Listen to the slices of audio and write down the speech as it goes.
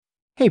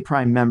Hey,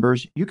 Prime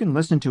members, you can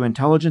listen to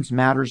Intelligence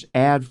Matters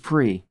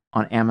ad-free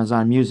on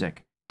Amazon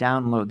Music.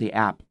 Download the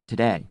app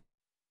today.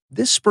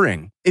 This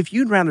spring, if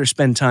you'd rather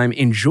spend time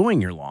enjoying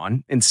your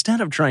lawn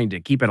instead of trying to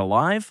keep it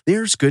alive,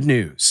 there's good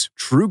news.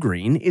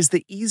 TruGreen is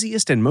the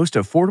easiest and most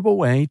affordable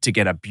way to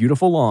get a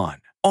beautiful lawn.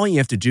 All you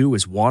have to do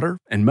is water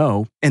and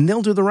mow, and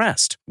they'll do the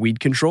rest. Weed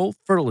control,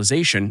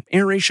 fertilization,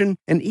 aeration,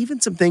 and even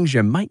some things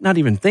you might not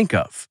even think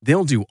of.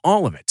 They'll do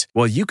all of it,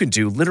 while you can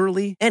do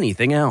literally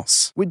anything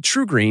else. With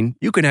TruGreen,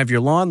 you can have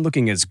your lawn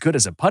looking as good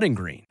as a putting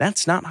green.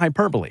 That's not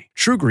hyperbole.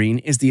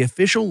 TruGreen is the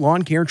official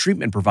lawn care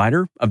treatment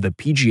provider of the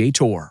PGA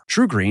Tour.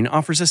 TruGreen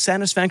offers a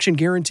satisfaction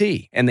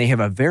guarantee, and they have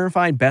a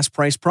verified best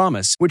price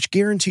promise, which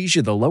guarantees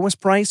you the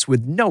lowest price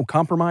with no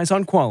compromise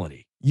on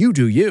quality. You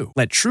do you.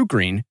 Let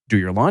TruGreen do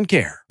your lawn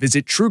care.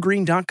 Visit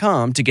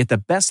TruGreen.com to get the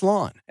best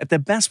lawn at the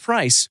best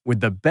price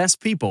with the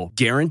best people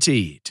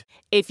guaranteed.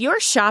 If you're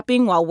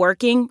shopping while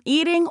working,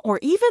 eating, or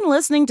even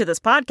listening to this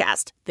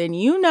podcast, then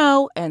you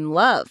know and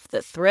love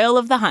the thrill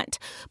of the hunt.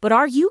 But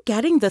are you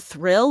getting the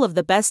thrill of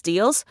the best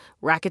deals?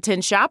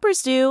 Rakuten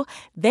shoppers do.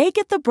 They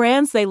get the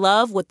brands they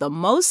love with the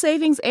most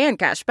savings and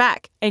cash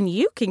back. And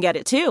you can get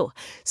it too.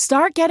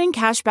 Start getting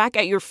cash back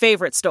at your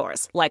favorite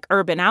stores like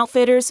Urban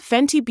Outfitters,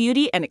 Fenty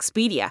Beauty, and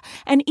Expedia.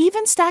 And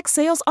even stack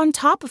sales on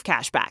top of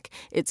cash back.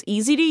 It's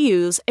easy to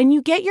use, and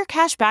you get your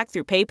cash back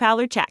through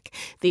PayPal or check.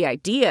 The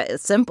idea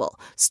is simple.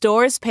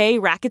 Stores pay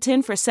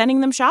Rakuten for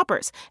sending them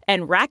shoppers,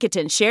 and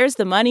Rakuten shares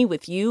the money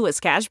with you as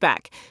cash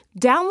back.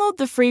 Download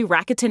the free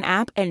Rakuten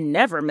app and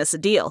never miss a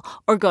deal,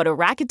 or go to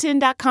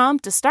Rakuten.com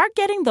to start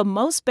getting the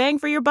most bang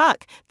for your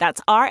buck. That's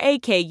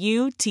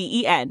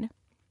Rakuten.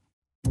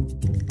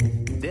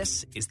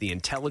 This is the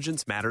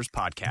Intelligence Matters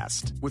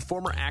Podcast with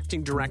former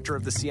acting director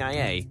of the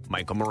CIA,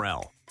 Michael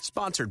Morell.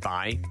 Sponsored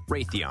by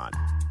Raytheon.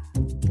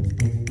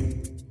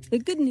 The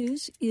good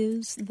news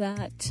is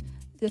that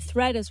the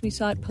threat, as we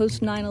saw it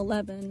post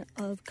 9/11,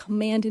 of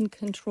command and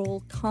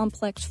control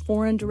complex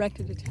foreign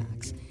directed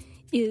attacks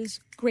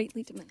is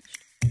greatly diminished.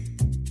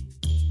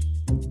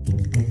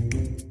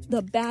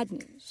 The bad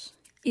news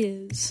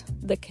is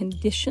the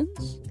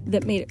conditions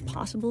that made it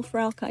possible for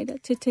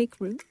al-Qaeda to take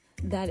root,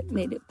 that it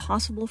made it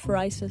possible for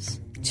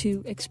ISIS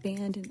to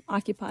expand and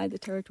occupy the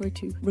territory,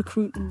 to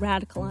recruit and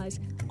radicalize.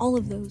 All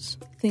of those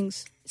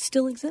things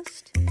still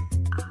exist.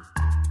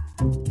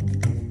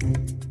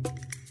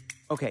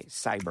 Okay,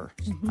 cyber.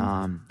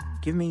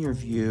 Give me your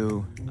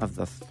view of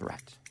the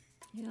threat.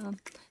 Yeah.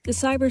 The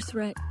cyber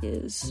threat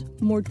is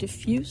more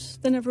diffuse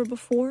than ever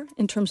before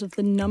in terms of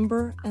the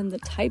number and the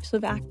types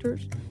of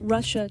actors.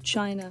 Russia,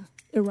 China,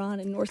 Iran,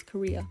 and North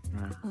Korea,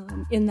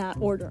 in that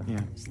order.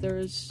 Yeah. There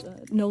is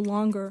no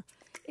longer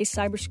a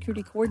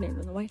cybersecurity coordinator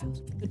in the White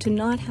House. But to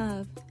not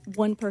have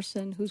one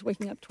person who's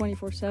waking up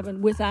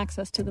 24/7 with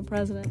access to the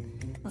president,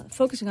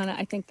 focusing on it,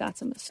 I think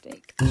that's a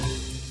mistake.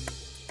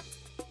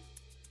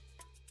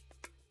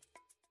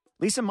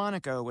 Lisa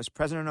Monaco was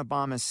President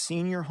Obama's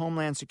senior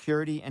Homeland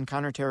Security and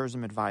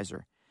counterterrorism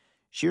advisor.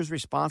 She was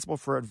responsible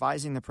for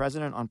advising the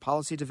president on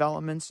policy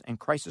developments and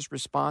crisis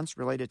response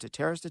related to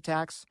terrorist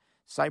attacks,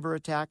 cyber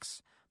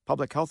attacks,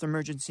 public health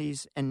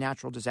emergencies, and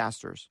natural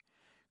disasters.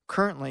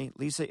 Currently,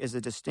 Lisa is a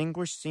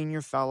distinguished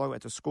senior fellow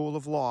at the School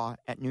of Law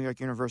at New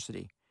York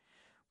University.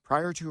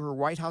 Prior to her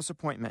White House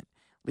appointment,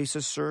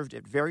 Lisa served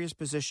at various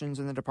positions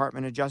in the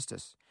Department of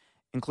Justice,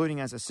 including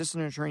as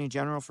Assistant Attorney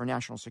General for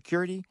National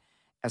Security,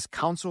 as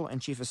counsel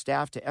and chief of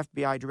staff to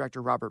FBI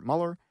Director Robert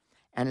Mueller,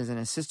 and as an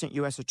assistant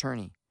U.S.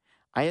 attorney.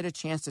 I had a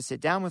chance to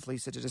sit down with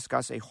Lisa to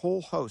discuss a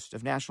whole host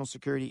of national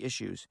security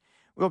issues.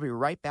 We'll be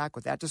right back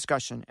with that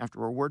discussion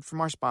after a word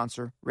from our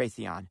sponsor,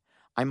 Raytheon.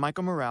 I'm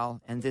Michael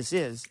Morell, and this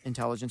is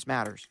Intelligence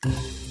Matters.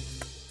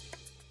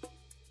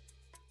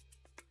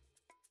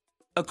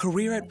 A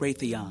career at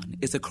Raytheon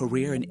is a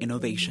career in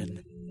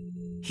innovation.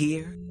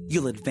 Here,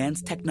 you'll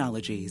advance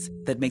technologies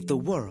that make the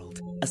world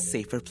a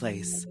safer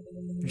place.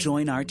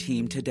 Join our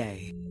team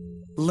today.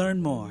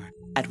 Learn more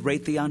at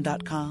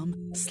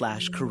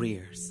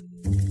Raytheon.com/careers.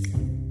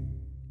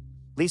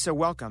 Lisa,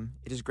 welcome.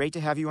 It is great to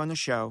have you on the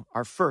show,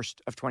 our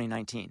first of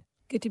 2019.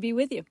 Good to be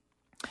with you.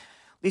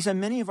 Lisa,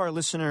 many of our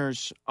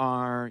listeners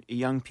are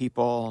young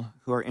people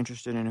who are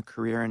interested in a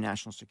career in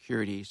national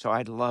security, so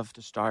I'd love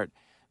to start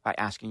by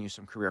asking you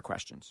some career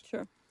questions.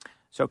 Sure.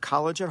 So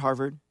college at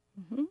Harvard,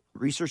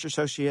 research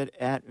associate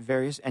at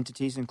various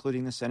entities,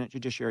 including the Senate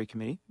Judiciary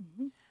Committee,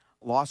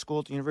 law school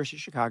at the University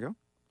of Chicago,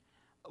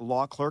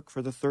 law clerk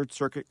for the Third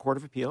Circuit Court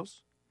of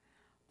Appeals,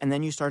 and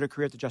then you started a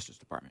career at the Justice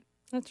Department.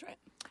 That's right.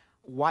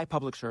 Why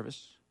public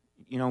service?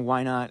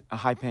 Why not a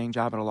high-paying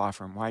job at a law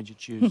firm? Why did you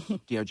choose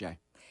DOJ?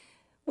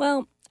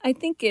 Well, I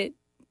think it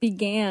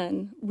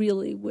began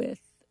really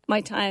with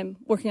my time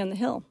working on the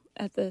Hill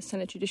at the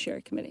Senate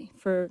Judiciary Committee.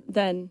 For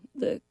then,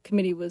 the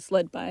committee was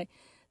led by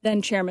then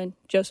Chairman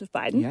Joseph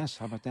Biden. Yes,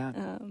 how about that?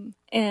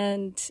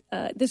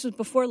 This was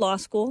before law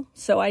school,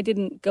 so I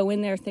didn't go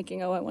in there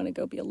thinking, I want to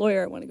go be a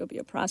lawyer, I want to go be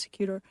a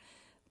prosecutor.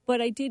 But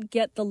I did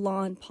get the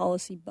law and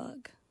policy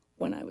bug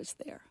when I was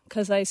there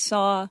because I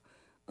saw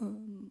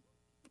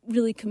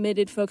really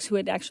committed folks who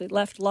had actually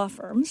left law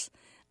firms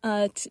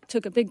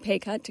took a big pay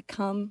cut to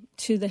come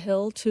to the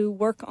Hill to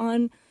work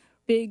on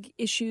big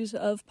issues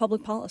of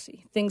public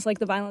policy, things like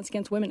the Violence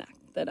Against Women Act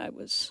that I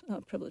was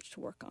privileged to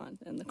work on,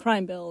 and the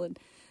crime bill, and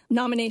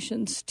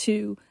nominations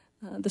to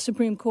the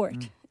Supreme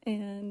Court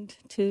and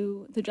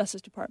to the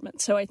Justice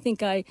Department. So I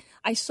think I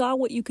saw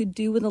what you could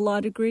do with a law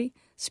degree,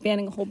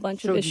 spanning a whole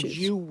bunch of issues. So did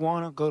you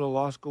want to go to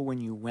law school when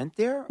you went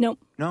there? No.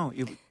 No.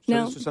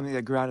 No. This was something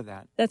that grew out of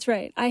that. That's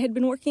right. I had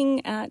been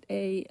working at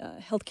a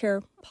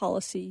healthcare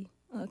policy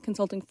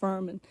consulting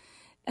firm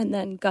and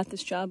then got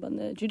this job on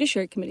the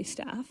Judiciary Committee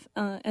staff.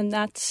 And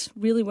that's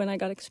really when I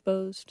got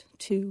exposed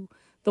to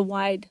the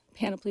wide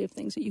panoply of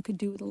things that you could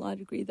do with a law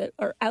degree that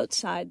are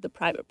outside the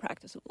private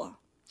practice of law.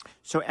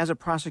 So as a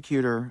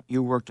prosecutor,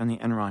 you worked on the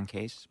Enron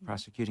case,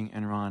 prosecuting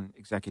Enron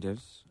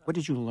executives. What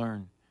did you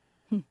learn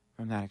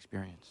from that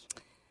experience?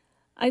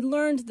 I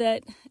learned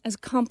that as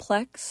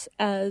complex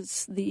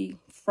as the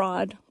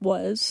fraud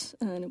was,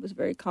 and it was a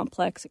very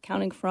complex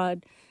accounting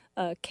fraud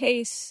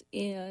case,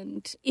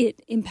 and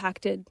it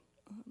impacted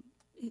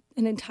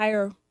an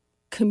entire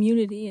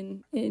community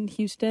in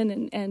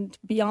Houston and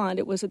beyond.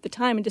 It was at the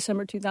time in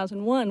December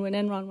 2001 when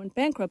Enron went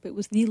bankrupt. It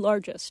was the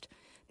largest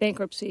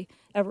bankruptcy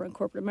ever in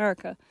corporate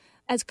America.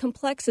 As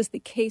complex as the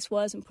case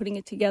was in putting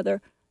it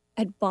together,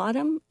 at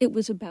bottom, it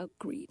was about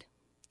greed.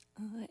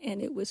 And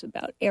it was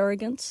about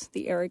arrogance,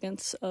 the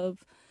arrogance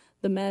of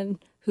the men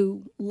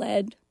who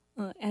led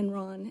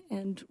Enron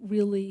and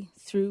really,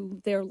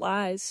 through their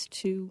lies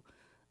to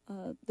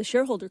the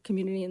shareholder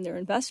community and their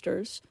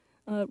investors,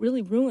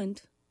 really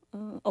ruined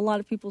a lot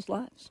of people's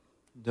lives.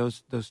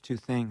 Those two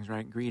things,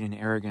 right? Greed and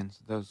arrogance,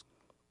 those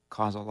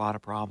cause a lot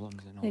of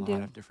problems in a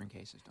lot of different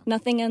cases, don't they?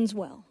 Nothing ends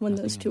well when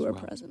those two are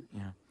present.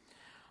 Yeah.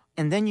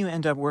 And then you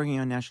end up working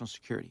on national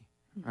security,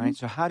 right?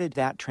 So how did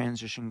that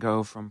transition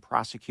go from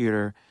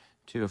prosecutor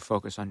to a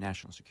focus on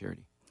national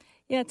security?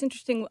 Yeah, it's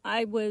interesting.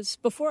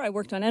 Before I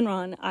worked on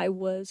Enron, I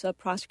was a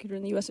prosecutor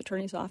in the U.S.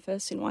 Attorney's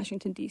Office in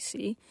Washington,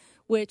 D.C.,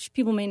 which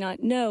people may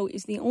not know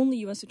is the only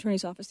U.S.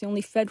 Attorney's Office, the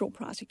only federal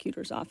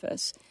prosecutor's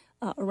office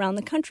around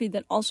the country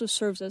that also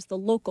serves as the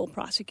local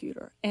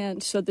prosecutor.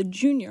 And so the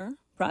junior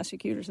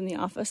prosecutors in the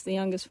office, the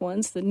youngest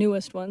ones, the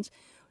newest ones,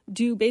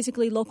 do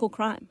basically local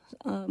crime,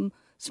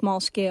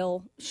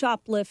 small-scale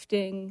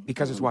shoplifting.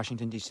 Because it's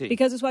Washington, D.C.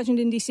 Because it's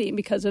Washington, D.C., and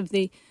because of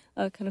the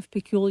kind of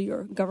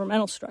peculiar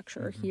governmental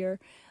structure here.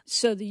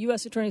 So the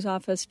U.S. Attorney's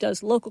Office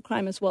does local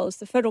crime as well as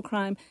the federal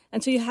crime,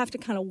 and so you have to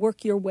kind of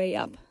work your way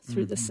up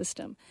through the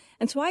system.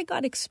 And so I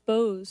got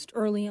exposed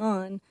early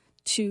on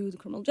to the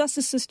criminal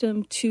justice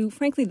system, to,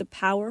 frankly, the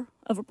power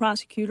of a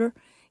prosecutor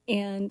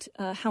and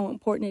how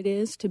important it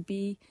is to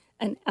be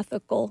an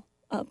ethical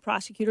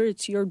prosecutor.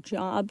 It's your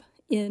job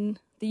in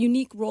the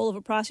unique role of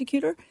a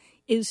prosecutor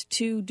is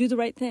to do the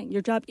right thing.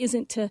 Your job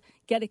isn't to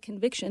get a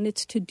conviction,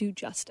 it's to do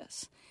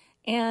justice.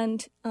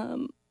 And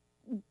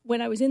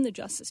when I was in the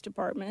Justice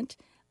Department,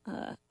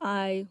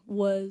 I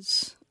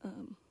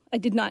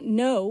did not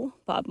know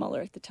Bob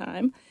Mueller at the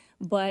time,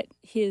 but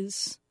he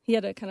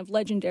had a kind of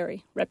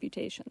legendary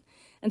reputation.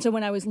 And so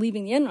when I was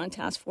leaving the Enron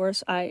task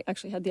force, I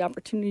actually had the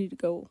opportunity to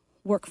go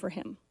work for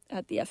him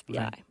at the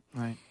FBI.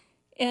 Right.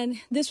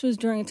 And this was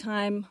during a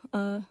time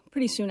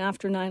pretty soon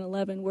after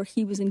 9/11 where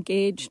he was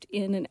engaged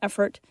in an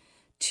effort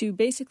to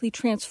basically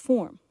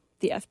transform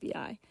the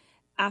FBI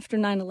after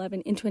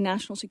 9/11 into a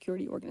national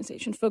security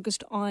organization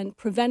focused on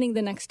preventing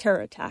the next terror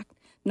attack,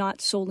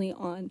 not solely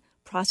on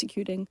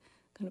prosecuting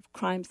kind of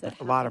crimes that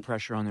happened. A lot of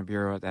pressure on the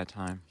Bureau at that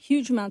time.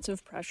 Huge amounts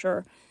of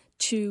pressure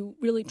to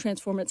really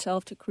transform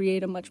itself, to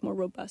create a much more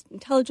robust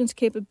intelligence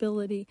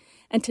capability,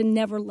 and to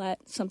never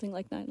let something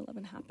like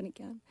 9/11 happen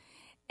again.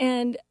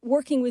 And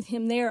working with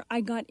him there,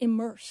 I got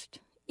immersed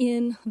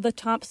in the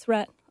top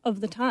threat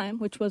of the time,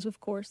 which was, of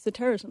course, the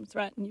terrorism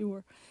threat. And you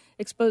were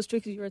exposed to it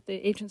because you were at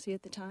the agency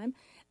at the time.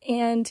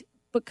 And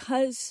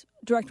because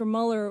Director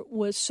Mueller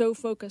was so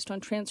focused on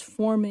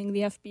transforming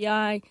the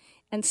FBI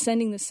and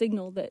sending the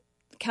signal that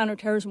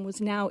counterterrorism was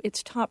now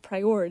its top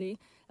priority,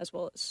 as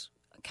well as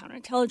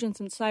counterintelligence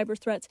and cyber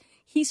threats,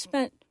 he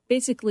spent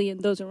basically,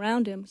 and those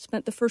around him,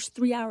 spent the first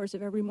 3 hours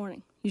of every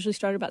morning, usually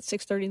started about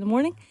 6:30 in the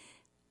morning,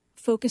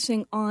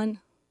 focusing on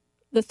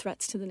the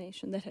threats to the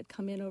nation that had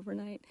come in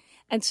overnight.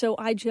 And so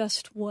I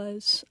just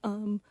was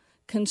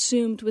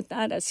consumed with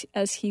that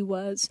as he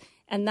was.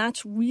 And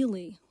that's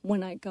really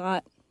when I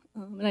got,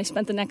 and I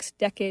spent the next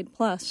decade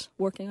plus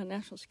working on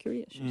national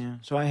security issues. Yeah.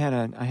 So I had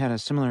a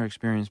similar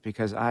experience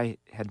because I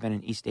had been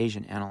an East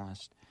Asian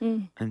analyst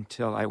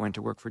until I went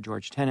to work for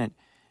George Tenet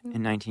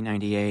in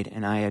 1998,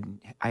 and I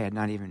had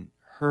not even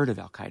heard of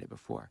Al-Qaeda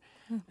before.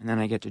 And then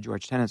I get to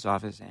George Tenet's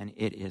office, and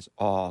it is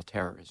all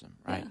terrorism,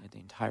 right? Yeah. The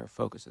entire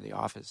focus of the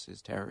office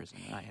is terrorism,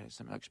 and I had a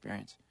similar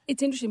experience.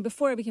 It's interesting.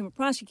 Before I became a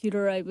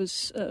prosecutor, I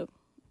was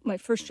my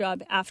first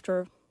job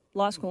after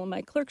law school and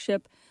my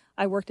clerkship,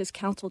 I worked as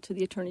counsel to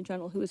the Attorney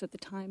General, who was at the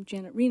time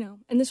Janet Reno,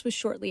 and this was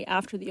shortly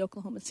after the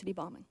Oklahoma City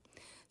bombing.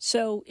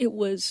 So it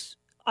was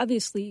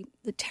obviously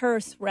the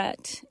terror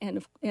threat,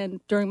 and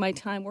during my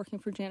time working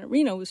for Janet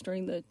Reno was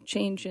during the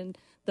change in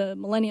the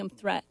Millennium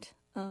Threat.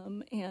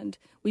 And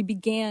we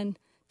began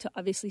to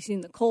obviously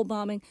seeing the Cole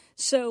bombing.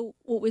 So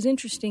what was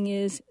interesting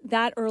is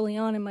that early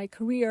on in my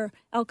career,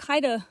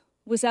 Al-Qaeda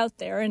was out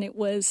there, and it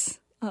was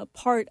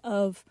part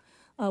of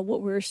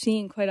what we were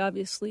seeing quite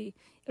obviously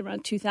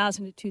around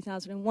 2000 to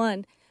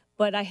 2001.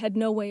 But I had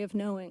no way of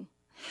knowing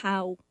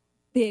how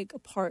big a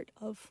part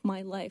of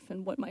my life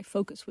and what my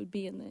focus would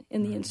be in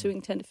the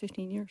ensuing 10 to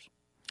 15 years.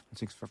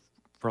 It's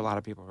for a lot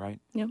of people, right?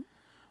 Yeah.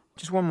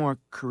 Just one more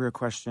career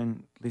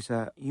question,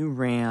 Lisa. You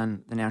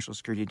ran the National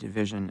Security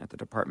Division at the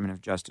Department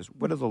of Justice.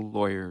 What do the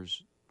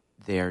lawyers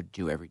there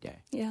do every day?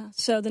 Yeah,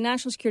 so the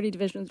National Security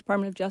Division of the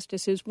Department of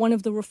Justice is one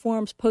of the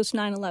reforms post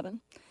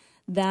 9/11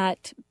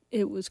 that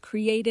it was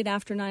created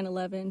after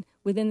 9/11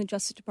 within the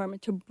Justice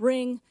Department to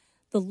bring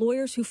the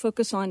lawyers who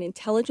focus on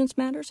intelligence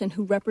matters and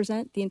who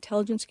represent the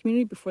intelligence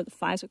community before the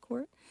FISA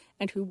court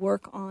and who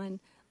work on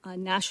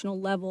national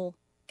level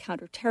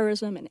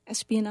counterterrorism and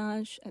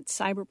espionage and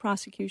cyber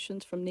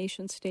prosecutions from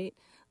nation-state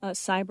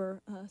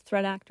cyber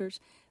threat actors.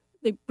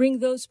 They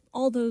bring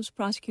all those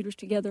prosecutors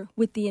together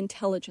with the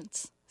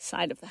intelligence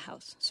side of the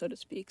house, so to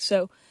speak.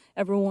 So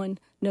everyone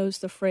knows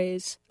the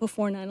phrase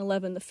before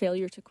 9/11, the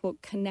failure to,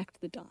 quote,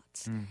 connect the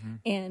dots. Mm-hmm.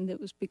 And it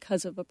was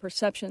because of a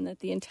perception that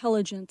the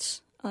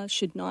intelligence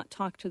should not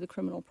talk to the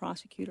criminal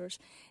prosecutors.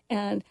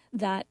 And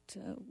that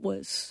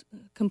was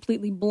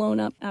completely blown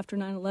up after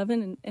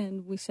 9/11,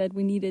 and we said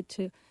we needed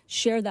to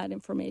share that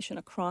information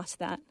across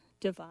that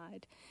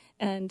divide.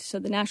 And so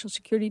the National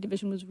Security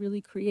Division was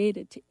really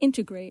created to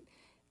integrate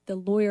the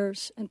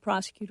lawyers and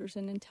prosecutors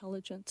and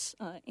intelligence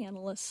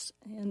analysts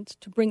and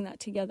to bring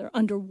that together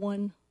under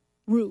one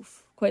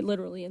roof, quite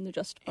literally, in the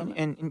Justice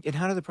Department. And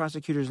how do the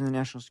prosecutors in the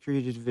National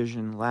Security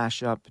Division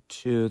lash up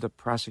to the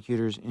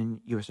prosecutors in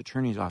U.S.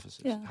 attorneys'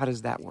 offices? Yeah. How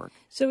does that work?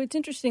 So what's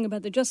interesting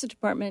about the Justice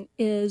Department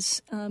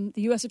is the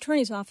U.S.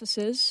 attorneys'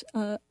 offices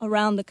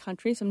around the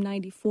country, some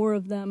 94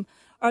 of them,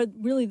 are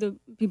really the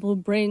people who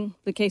bring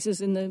the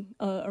cases in the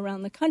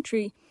around the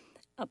country.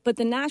 But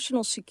the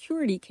national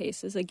security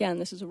cases, again,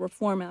 this is a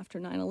reform after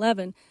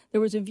 9/11,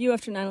 there was a view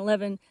after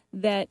 9/11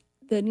 that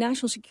the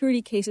national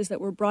security cases that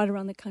were brought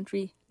around the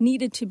country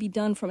needed to be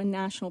done from a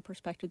national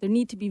perspective. There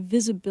need to be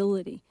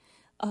visibility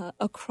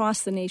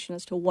across the nation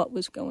as to what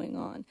was going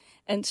on.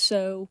 And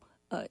so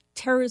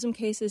terrorism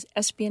cases,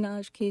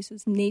 espionage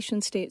cases,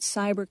 nation-state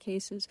cyber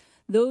cases,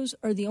 those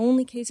are the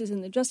only cases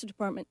in the Justice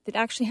Department that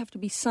actually have to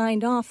be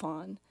signed off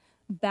on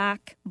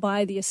back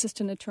by the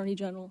Assistant Attorney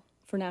General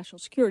for National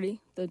Security,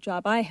 the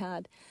job I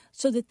had,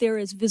 so that there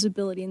is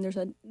visibility and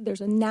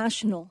there's a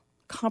national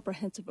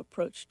comprehensive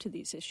approach to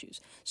these issues.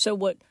 So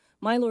what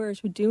my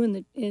lawyers would do in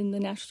the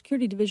National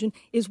Security Division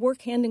is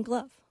work hand in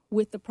glove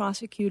with the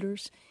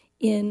prosecutors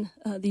in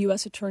the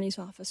U.S. attorneys'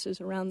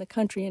 offices around the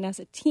country, and as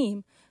a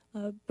team,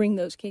 bring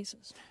those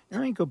cases. Now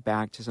let me go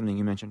back to something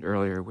you mentioned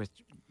earlier,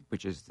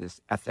 which is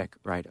this ethic,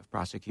 right, of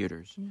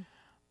prosecutors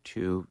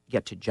to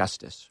get to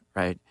justice,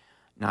 right,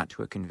 not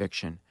to a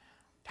conviction.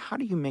 How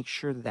do you make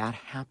sure that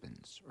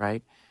happens,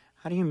 right?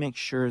 How do you make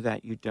sure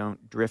that you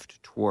don't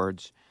drift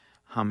towards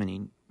how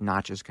many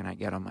notches can I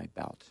get on my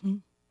belt?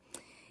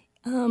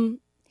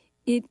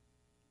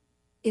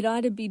 It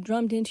ought to be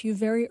drummed into you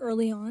very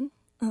early on,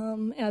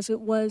 as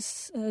it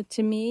was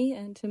to me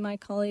and to my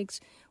colleagues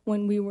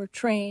when we were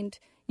trained.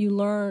 You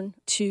learn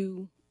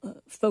to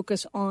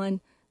focus on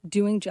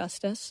doing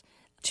justice,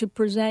 to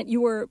present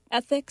your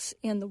ethics,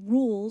 and the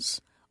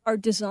rules are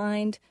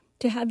designed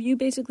to have you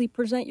basically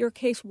present your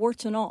case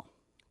warts and all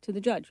to the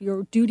judge.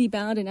 You're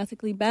duty-bound and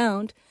ethically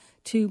bound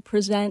to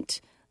present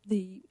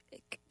the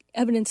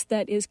evidence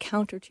that is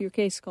counter to your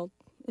case, called,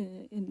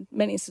 in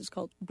many instances,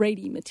 called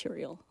Brady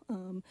material.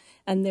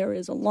 And there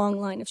is a long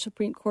line of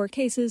Supreme Court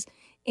cases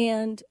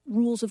and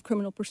rules of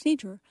criminal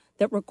procedure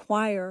that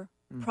require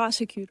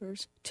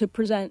prosecutors to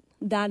present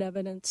that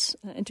evidence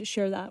and to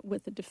share that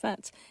with the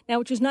defense. Now,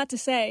 which is not to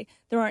say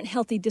there aren't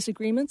healthy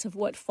disagreements of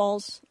what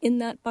falls in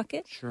that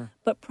bucket, sure,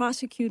 but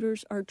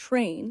prosecutors are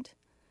trained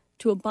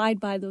to abide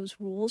by those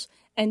rules,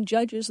 and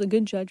judges, the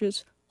good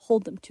judges,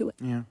 hold them to it.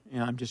 Yeah.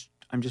 I'm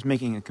just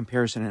making a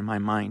comparison in my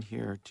mind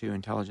here to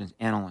intelligence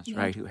analysts,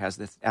 right, who has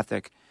this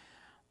ethic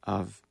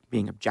of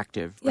being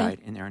objective, right,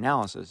 in their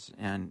analysis,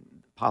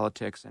 and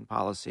politics and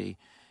policy,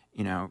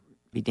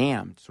 be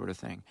damned sort of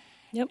thing.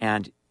 Yep.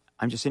 And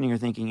I'm just sitting here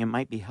thinking it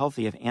might be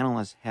healthy if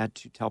analysts had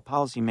to tell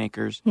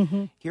policymakers,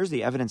 here's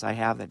the evidence I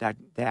have that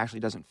actually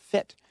doesn't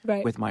fit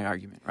with my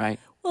argument, right?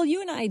 Well,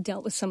 you and I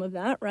dealt with some of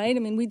that, right? I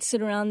mean, we'd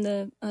sit around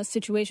the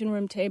Situation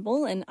Room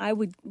table, and I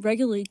would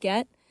regularly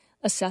get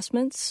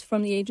assessments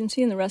from the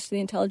agency and the rest of the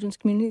intelligence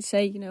community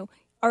say,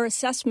 our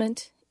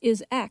assessment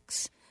is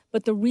X,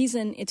 but the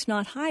reason it's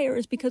not higher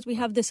is because we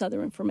have this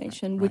other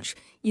information, which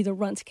either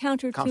runs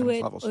counter to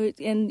it,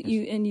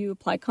 and you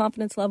apply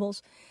confidence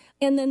levels.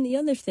 And then the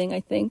other thing I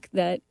think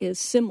that is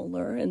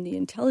similar in the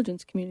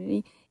intelligence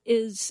community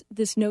is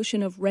this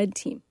notion of red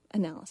team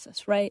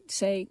analysis, right?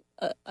 Say,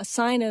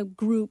 assign a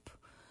group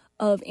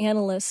of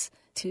analysts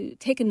to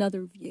take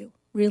another view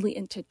really,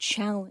 and to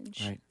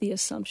challenge Right. the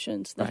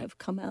assumptions that Right. have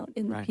come out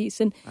in the Right.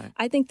 piece. And Right.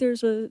 I think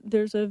there's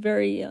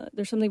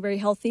something very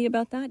healthy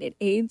about that. It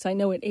aids. I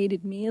know it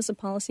aided me as a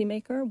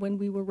policymaker when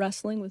we were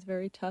wrestling with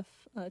very tough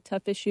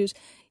issues.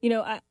 You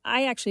know,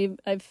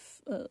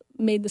 I've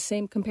made the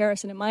same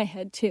comparison in my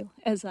head too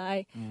as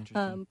I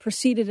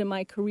proceeded in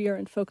my career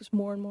and focused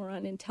more and more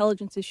on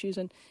intelligence issues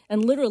and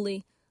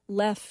literally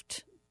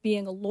left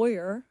being a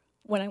lawyer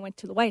when I went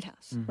to the White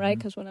House, right?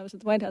 Because when I was at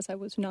the White House, I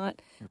was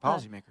not You're a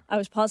policymaker. I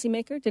was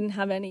policymaker, didn't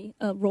have any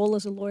role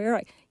as a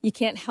lawyer. You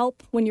can't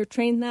help when you're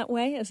trained that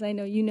way, as I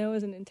know you know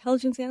as an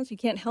intelligence analyst. You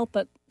can't help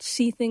but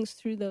see things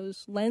through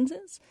those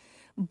lenses.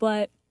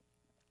 But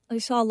I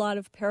saw a lot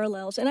of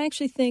parallels. And I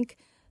actually think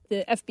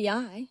the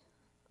FBI,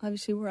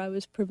 obviously where I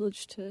was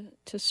privileged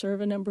to serve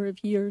a number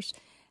of years,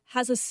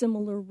 has a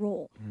similar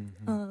role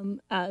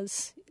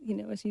as, you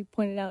know, as you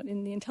pointed out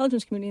in the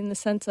intelligence community, in the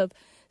sense of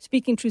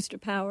speaking truth to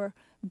power,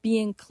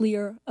 being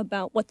clear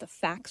about what the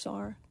facts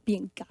are,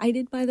 being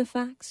guided by the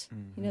facts.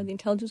 You know, the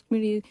intelligence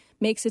community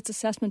makes its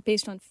assessment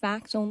based on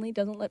facts only,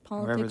 doesn't let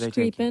politics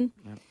creep in.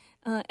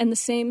 Yep. And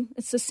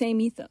it's the same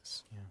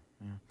ethos.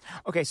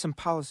 Okay, some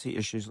policy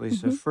issues,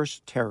 Lisa.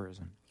 First,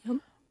 terrorism. Yep.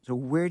 So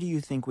where do you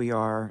think we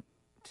are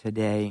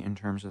today in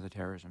terms of the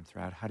terrorism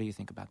threat? How do you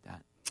think about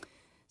that?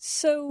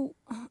 So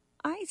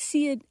I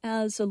see it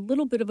as a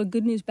little bit of a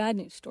good news, bad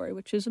news story,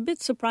 which is a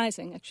bit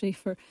surprising, actually,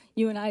 for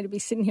you and I to be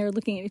sitting here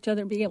looking at each other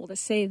and being able to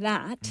say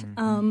that.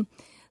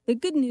 The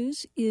good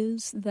news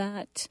is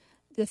that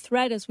the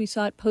threat, as we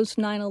saw it post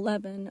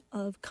 9/11,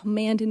 of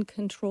command and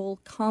control,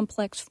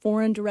 complex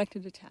foreign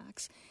directed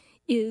attacks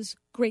is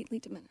greatly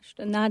diminished.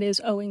 And that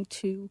is owing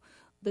to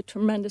the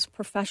tremendous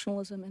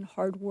professionalism and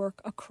hard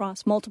work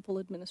across multiple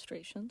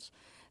administrations,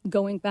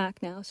 going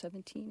back now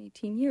 17,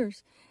 18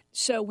 years.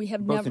 So we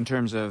have Both in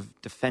terms of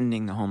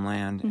defending the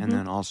homeland and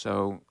then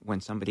also when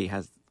somebody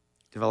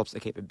develops the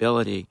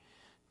capability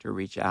to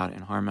reach out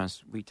and harm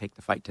us, we take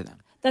the fight to them.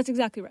 That's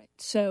exactly right.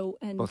 So,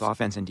 and both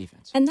offense and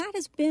defense. And that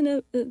has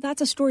been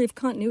that's a story of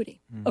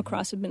continuity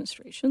across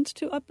administrations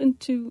up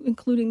into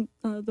including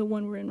the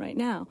one we're in right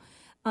now.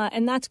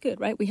 And that's good,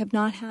 right? We have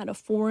not had a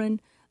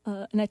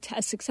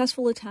a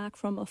successful attack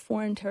from a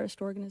foreign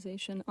terrorist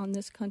organization on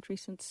this country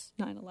since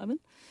 9/11.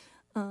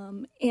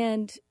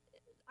 And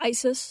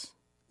ISIS,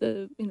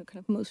 the kind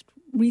of most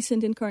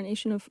recent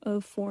incarnation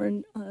of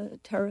foreign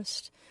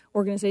terrorist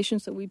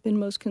organizations that we've been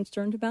most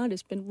concerned about,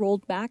 has been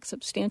rolled back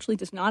substantially,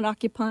 does not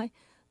occupy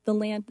the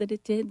land that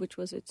it did, which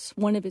was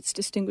one of its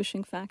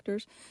distinguishing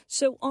factors.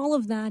 So all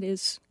of that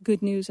is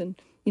good news,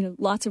 and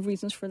lots of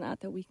reasons for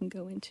that we can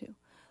go into.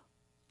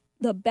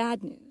 The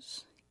bad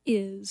news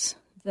is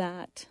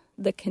that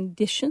the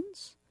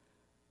conditions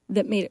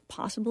that made it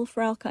possible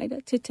for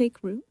al-Qaeda to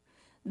take root,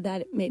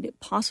 that it made it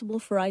possible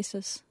for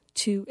ISIS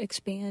to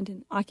expand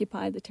and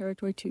occupy the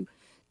territory,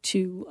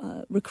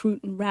 to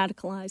recruit and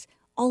radicalize,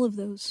 all of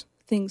those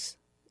things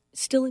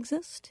still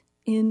exist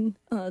in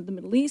the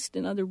Middle East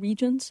and other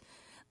regions.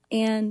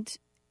 And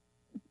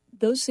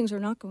those things are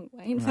not going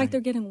away. In fact,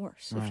 they're getting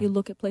worse. If you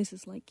look at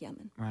places like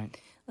Yemen,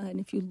 and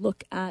if you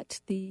look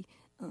at the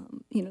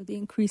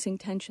increasing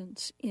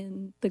tensions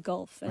in the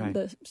Gulf and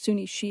the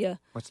Sunni Shia.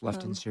 What's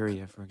left in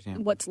Syria, for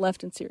example. What's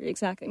left in Syria,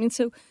 exactly. I mean,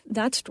 so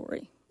that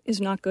story is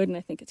not good, and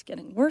I think it's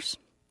getting worse.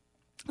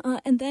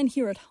 And then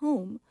here at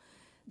home,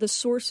 the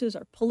sources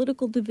are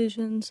political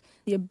divisions,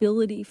 the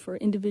ability for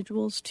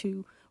individuals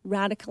to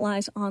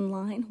radicalize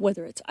online,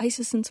 whether it's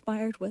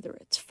ISIS-inspired, whether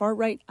it's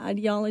far-right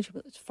ideology,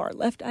 whether it's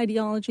far-left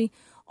ideology.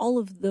 All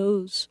of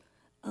those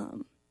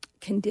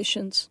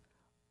conditions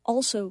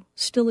also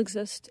still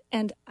exist,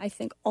 and I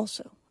think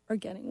also are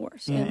getting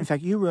worse. Yeah, in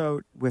fact, you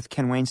wrote with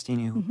Ken Weinstein,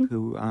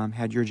 who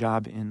had your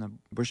job in the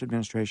Bush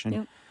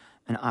administration,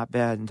 an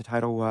op-ed, and the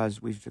title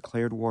was, "We've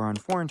declared war on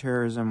foreign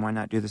terrorism. Why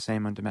not do the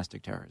same on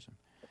domestic terrorism?"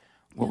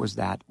 What was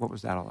that? What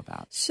was that all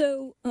about?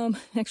 So,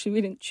 actually, we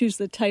didn't choose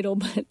the title,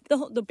 but the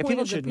point of the piece...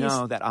 People should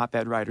know that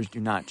op-ed writers do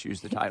not choose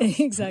the title.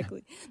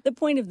 Exactly. The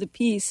point of the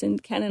piece,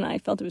 and Ken and I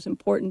felt it was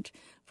important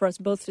for us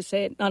both to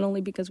say it, not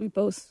only because we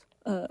both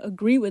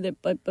agree with it,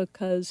 but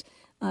because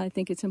I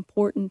think it's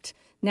important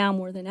now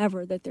more than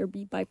ever that there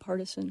be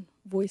bipartisan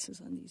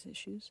voices on these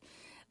issues.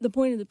 The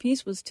point of the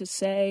piece was to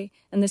say,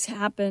 and this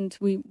happened,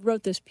 we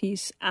wrote this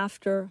piece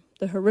after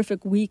the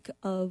horrific week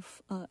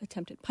of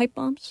attempted pipe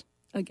bombs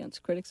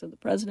against critics of the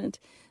president,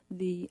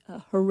 the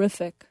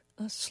horrific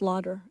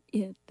slaughter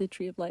in the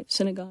Tree of Life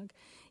Synagogue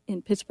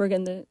in Pittsburgh,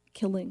 and the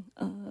killing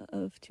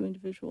of 2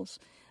 individuals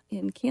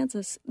in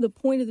Kansas. The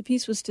point of the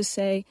piece was to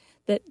say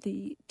that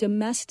the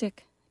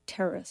domestic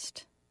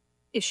terrorist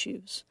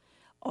issues,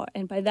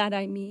 and by that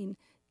I mean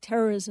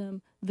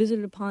terrorism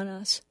visited upon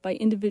us by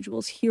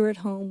individuals here at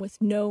home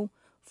with no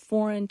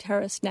foreign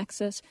terrorist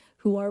nexus,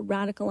 who are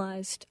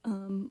radicalized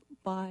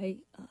by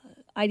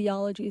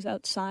ideologies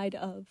outside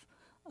of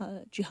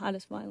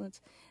jihadist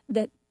violence,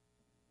 that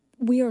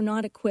we are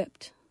not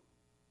equipped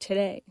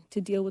today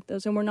to deal with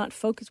those, and we're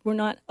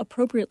not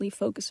appropriately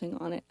focusing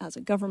on it as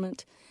a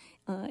government,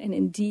 and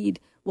indeed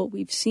what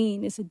we've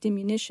seen is a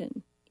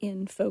diminution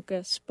in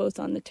focus both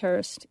on the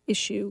terrorist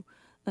issue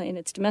in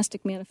its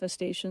domestic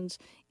manifestations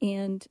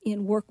and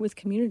in work with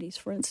communities,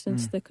 for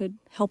instance, that could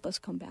help us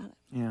combat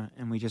it. Yeah,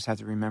 and we just have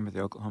to remember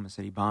the Oklahoma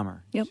City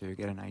bomber Yep. to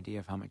get an idea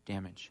of how much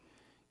damage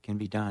can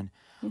be done.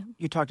 Yeah.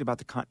 You talked about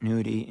the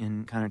continuity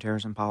in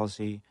counterterrorism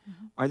policy.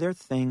 Are there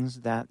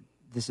things that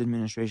this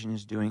administration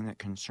is doing that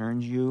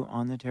concerns you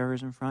on the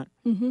terrorism front?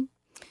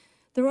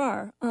 There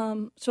are.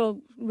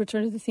 So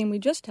return to the theme we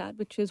just had,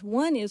 which is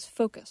one is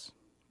focus,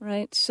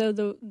 right? So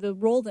the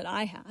role that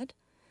I had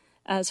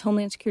as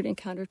Homeland Security and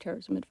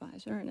Counterterrorism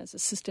Advisor and as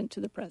assistant to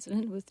the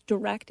president with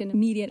direct and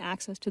immediate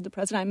access to the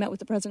president. I met with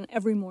the president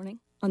every morning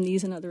on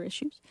these and other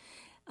issues.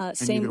 And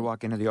you could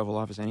walk into the Oval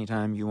Office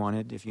anytime you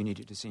wanted if you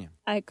needed to see him.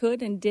 I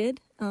could and did.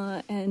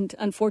 And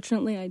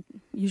unfortunately, I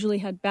usually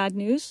had bad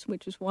news,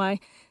 which is why,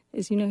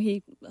 as you know,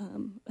 he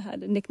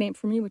had a nickname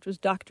for me, which was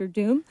Dr.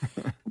 Doom.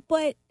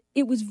 But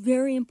it was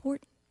very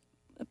important,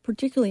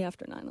 particularly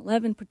after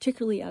 9/11,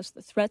 particularly as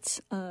the threats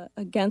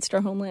against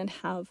our homeland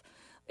have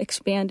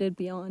expanded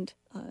beyond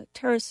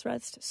terrorist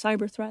threats to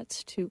cyber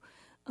threats to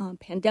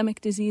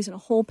pandemic disease and a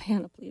whole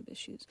panoply of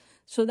issues.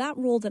 So that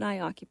role that I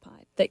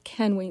occupied, that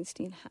Ken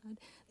Weinstein had,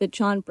 that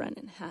John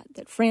Brennan had,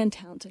 that Fran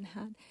Townsend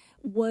had,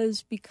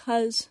 was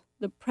because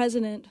the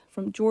president,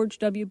 from George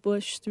W.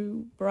 Bush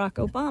through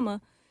Barack Obama,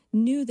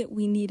 knew that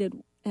we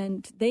needed,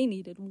 and they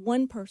needed,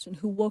 one person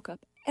who woke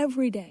up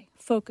every day,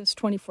 focused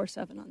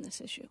 24/7 on this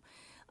issue.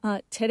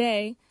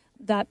 Today,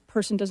 that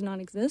person does not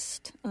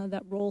exist.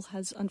 That role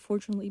has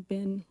unfortunately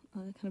been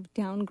kind of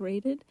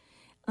downgraded.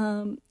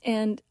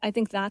 And I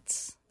think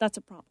that's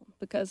a problem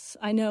because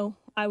I know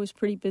I was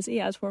pretty busy,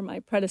 as were my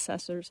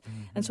predecessors,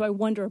 and so I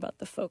wonder about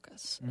the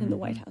focus in the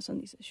White House on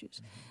these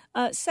issues.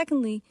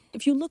 Secondly,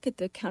 if you look at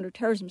the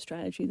counterterrorism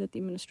strategy that the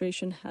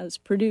administration has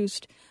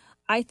produced,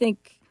 I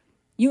think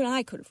you and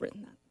I could have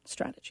written that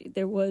strategy.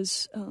 There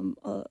was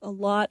a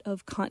lot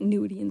of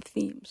continuity in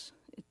themes.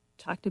 It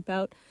talked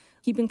about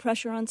keeping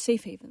pressure on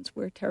safe havens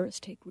where terrorists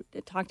take root.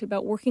 It talked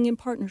about working in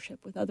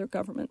partnership with other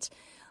governments.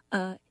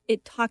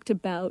 It talked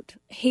about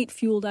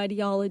hate-fueled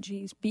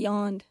ideologies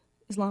beyond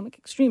Islamic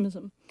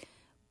extremism.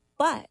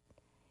 But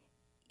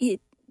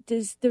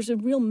there's a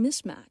real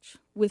mismatch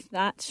with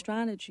that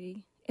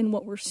strategy and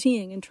what we're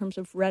seeing in terms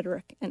of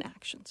rhetoric and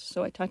actions.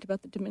 So I talked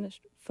about the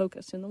diminished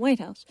focus in the White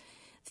House.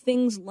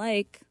 Things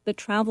like the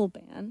travel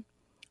ban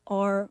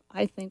are,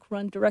 I think,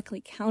 run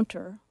directly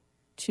counter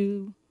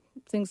to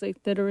things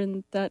that are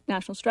in that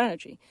national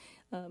strategy.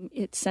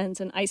 It sends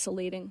an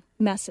isolating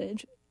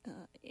message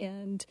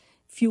and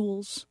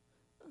fuels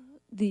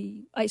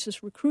the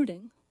ISIS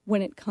recruiting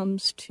when it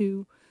comes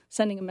to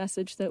sending a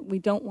message that we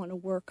don't want to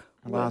work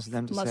allows with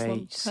them to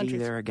Muslim say, countries. see,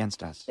 they're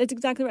against us. That's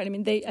exactly right. I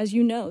mean, they, as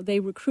you know, they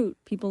recruit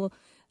people.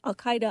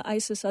 Al-Qaeda,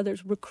 ISIS,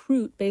 others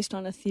recruit based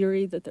on a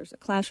theory that there's a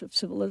clash of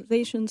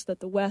civilizations, that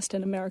the West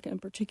and America in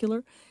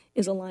particular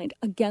is aligned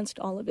against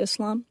all of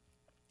Islam.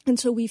 And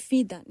so we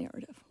feed that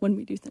narrative when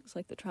we do things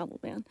like the travel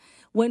ban,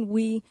 when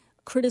we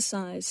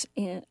criticize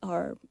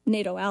our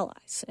NATO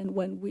allies, and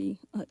when we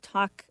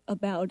talk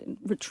about and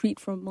retreat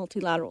from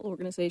multilateral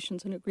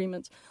organizations and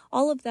agreements.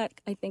 All of that,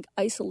 I think,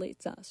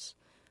 isolates us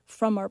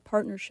from our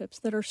partnerships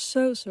that are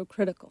so, so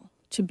critical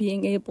to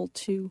being able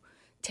to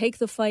take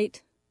the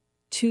fight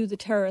to the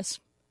terrorists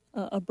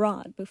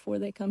abroad before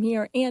they come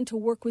here, and to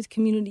work with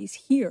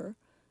communities here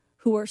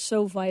who are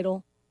so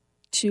vital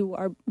to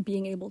our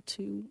being able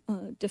to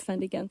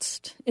defend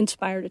against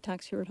inspired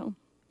attacks here at home.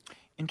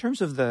 In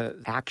terms of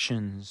the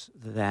actions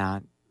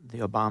that the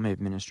Obama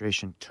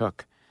administration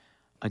took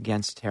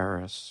against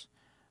terrorists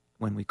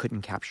when we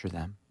couldn't capture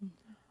them,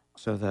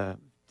 so the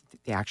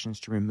actions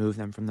to remove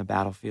them from the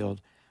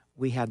battlefield,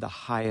 we had the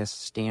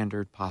highest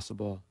standard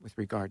possible with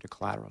regard to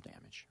collateral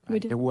damage. Right? We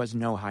did. There was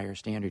no higher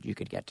standard you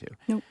could get to.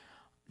 Nope.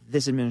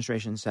 This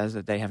administration says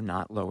that they have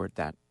not lowered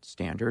that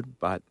standard,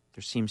 but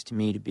there seems to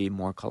me to be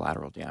more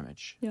collateral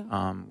damage.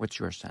 Yeah. What's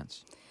your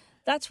sense?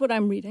 That's what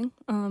I'm reading.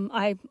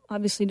 I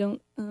obviously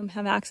don't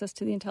have access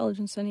to the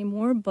intelligence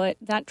anymore, but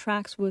that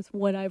tracks with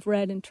what I've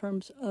read in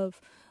terms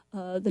of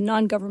the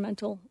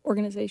non-governmental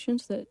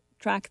organizations that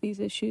track these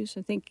issues.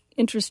 I think,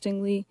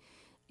 interestingly,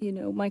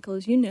 Michael,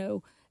 as you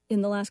know,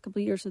 in the last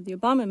couple of years of the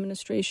Obama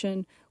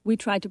administration, we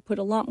tried to put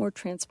a lot more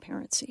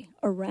transparency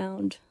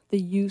around the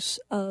use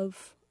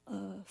of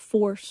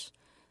force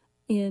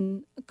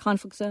in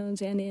conflict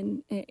zones and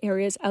in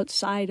areas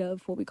outside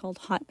of what we called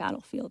hot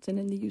battlefields, and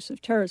in the use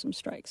of terrorism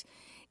strikes.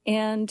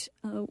 And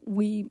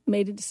we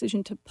made a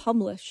decision to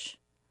publish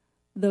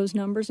those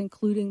numbers,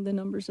 including the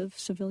numbers of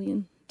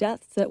civilian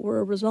deaths that were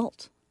a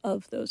result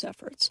of those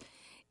efforts,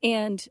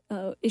 and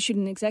issued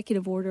an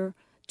executive order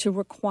to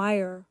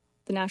require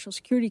the national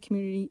security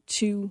community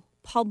to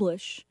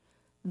publish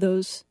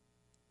those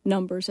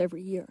numbers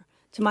every year.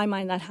 To my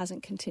mind, that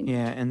hasn't continued.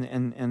 Yeah,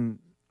 and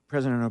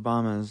President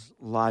Obama's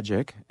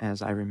logic,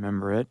 as I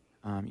remember it,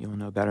 you'll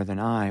know better than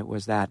I,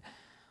 was that,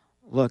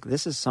 look,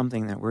 this is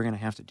something that we're going to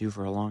have to do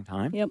for a long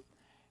time. Yep.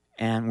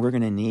 And we're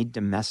going to need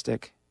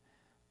domestic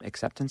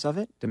acceptance of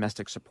it,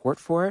 domestic support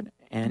for it,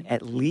 and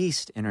at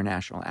least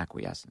international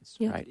acquiescence,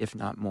 right, if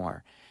not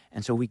more.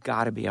 And so we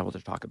got to be able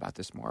to talk about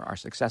this more, our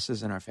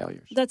successes and our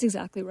failures. That's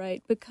exactly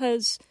right.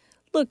 Because,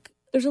 look,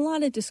 there's a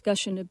lot of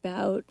discussion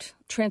about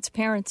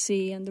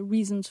transparency and the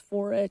reasons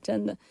for it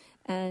and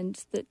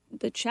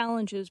the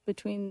challenges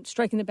between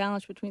striking the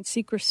balance between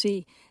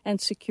secrecy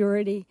and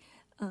security.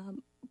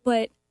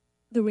 But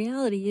the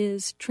reality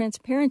is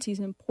transparency is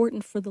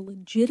important for the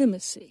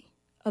legitimacy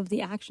of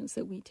the actions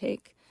that we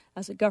take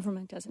as a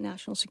government, as a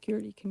national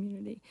security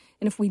community.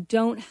 And if we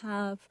don't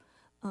have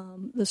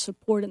the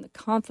support and the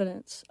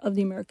confidence of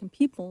the American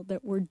people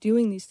that we're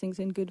doing these things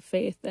in good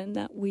faith and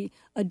that we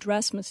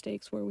address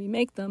mistakes where we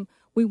make them,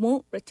 we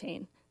won't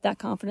retain that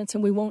confidence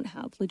and we won't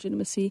have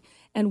legitimacy.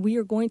 And we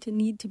are going to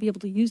need to be able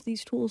to use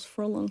these tools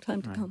for a long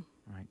time to come.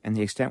 Right. And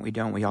the extent we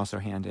don't, we also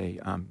hand a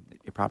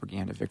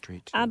propaganda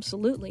victory to.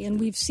 Absolutely. And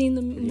we've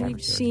seen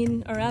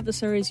seen our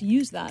adversaries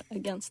use that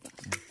against them.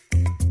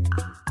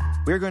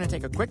 We're going to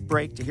take a quick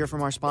break to hear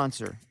from our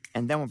sponsor,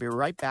 and then we'll be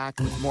right back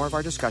with more of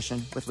our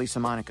discussion with Lisa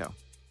Monaco.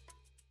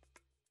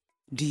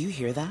 Do you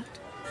hear that?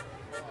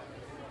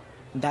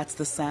 That's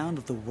the sound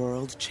of the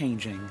world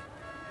changing,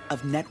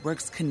 of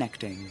networks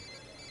connecting,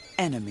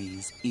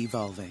 enemies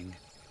evolving.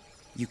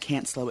 You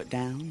can't slow it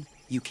down,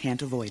 you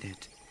can't avoid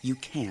it, you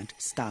can't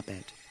stop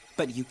it.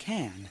 But you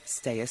can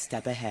stay a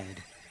step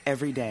ahead.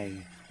 Every day,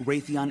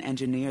 Raytheon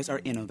engineers are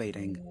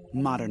innovating,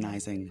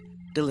 modernizing,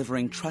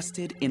 delivering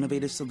trusted,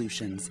 innovative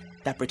solutions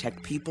that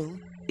protect people,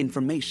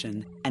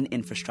 information, and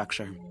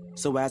infrastructure.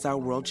 So as our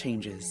world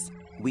changes,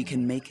 we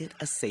can make it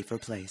a safer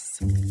place.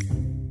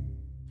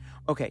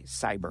 Okay,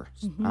 cyber.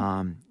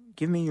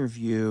 Give me your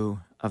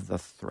view of the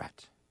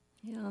threat.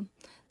 Yeah.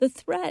 The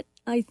threat,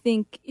 I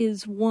think,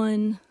 is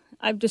one,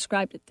 I've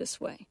described it this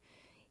way.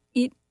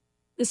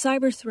 The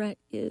cyber threat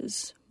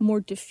is more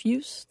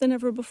diffuse than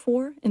ever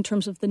before in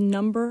terms of the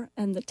number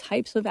and the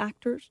types of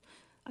actors.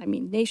 I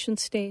mean, nation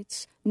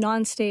states,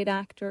 non-state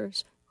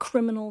actors,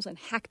 criminals and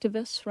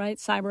hacktivists, right?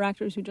 Cyber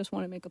actors who just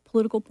want to make a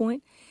political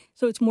point.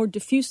 So it's more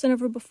diffuse than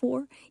ever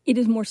before. It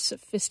is more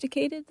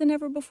sophisticated than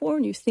ever before.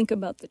 And you think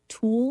about the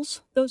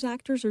tools those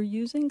actors are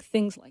using,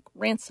 things like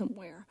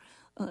ransomware,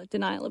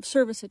 denial of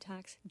service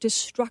attacks,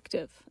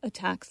 destructive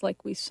attacks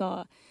like we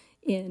saw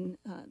in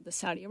the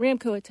Saudi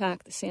Aramco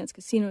attack, the Sands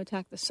Casino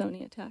attack, the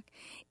Sony attack.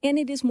 And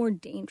it is more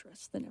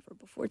dangerous than ever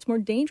before. It's more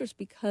dangerous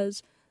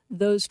because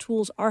those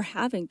tools are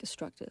having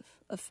destructive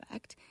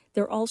effect.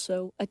 They're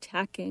also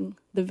attacking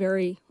the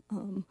very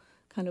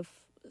kind of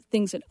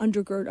things that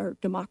undergird our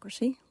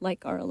democracy,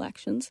 like our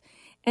elections.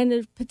 And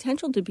there's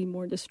potential to be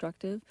more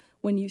destructive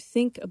when you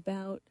think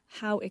about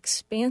how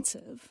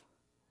expansive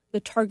the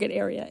target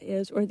area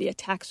is or the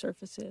attack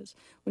surface is,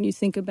 when you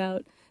think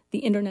about the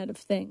Internet of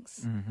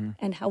Things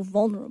and how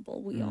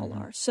vulnerable we all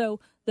are. So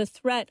the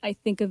threat, I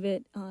think of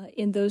it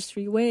in those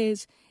three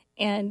ways.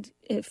 And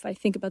if I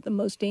think about the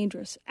most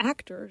dangerous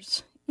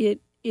actors, it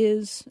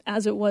is,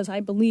 as it was, I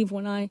believe,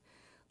 when I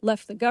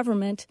left the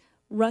government,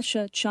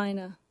 Russia,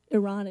 China,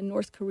 Iran, and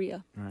North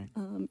Korea,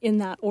 in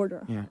that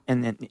order. Yeah,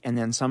 and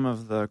then some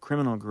of the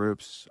criminal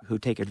groups who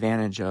take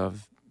advantage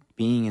of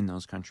being in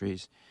those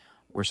countries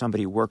where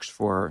somebody works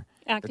for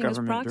Acting the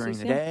government as proxies, during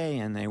the day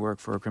and they work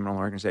for a criminal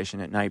organization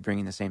at night,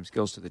 bringing the same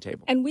skills to the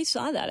table. And we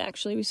saw that,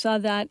 actually. We saw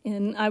that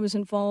I was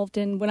involved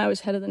in, when I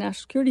was head of the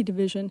National Security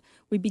Division,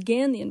 we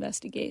began the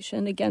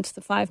investigation against the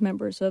 5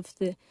 members of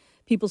the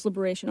People's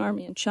Liberation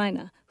Army in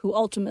China who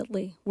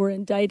ultimately were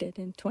indicted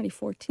in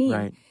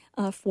 2014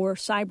 for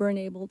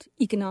cyber-enabled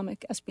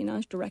economic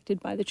espionage directed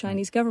by the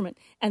Chinese government.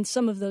 And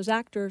some of those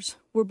actors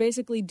were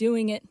basically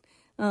doing it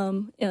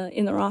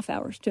in their off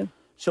hours, too.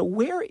 So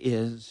where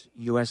is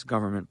U.S.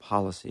 government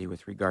policy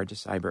with regard to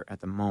cyber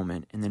at the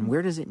moment? And then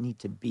where does it need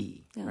to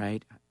be,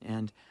 right?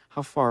 And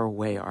how far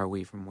away are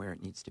we from where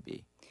it needs to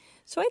be?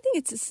 So I think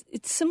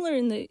it's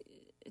similar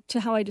to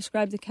how I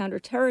described the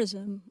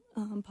counterterrorism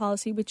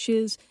policy, which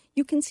is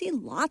you can see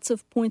lots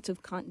of points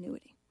of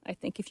continuity, I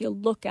think, if you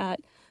look at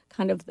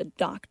kind of the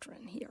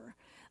doctrine here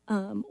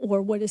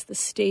or what is the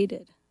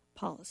stated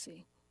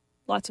policy.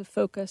 Lots of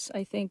focus,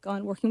 I think,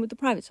 on working with the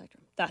private sector.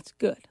 That's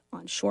good.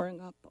 On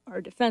shoring up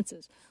our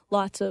defenses.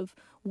 Lots of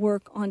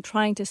work on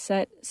trying to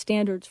set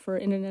standards for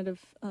Internet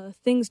of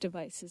Things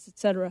devices, et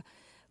cetera.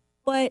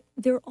 But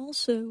there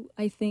also,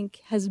 I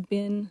think, has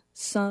been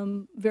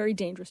some very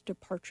dangerous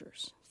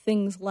departures.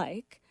 Things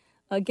like,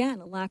 again,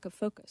 a lack of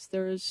focus.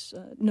 There is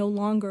no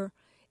longer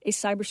a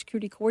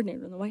cybersecurity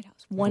coordinator in the White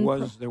House.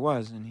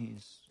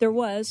 There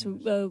was.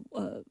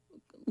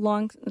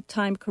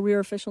 Long-time career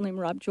official named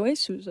Rob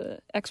Joyce, who's an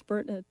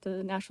expert at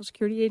the National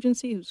Security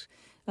Agency, who's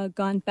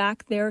gone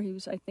back there. He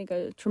was, I think,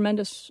 a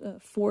tremendous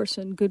force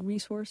and good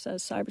resource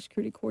as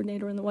cybersecurity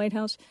coordinator in the White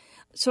House.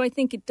 So I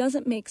think it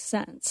doesn't make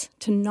sense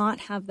to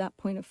not have that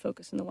point of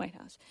focus in the White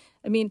House.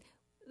 I mean,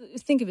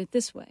 think of it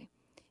this way.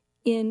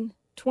 In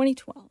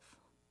 2012,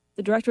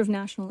 the Director of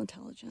National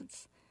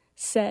Intelligence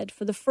said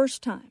for the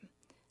first time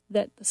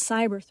that the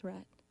cyber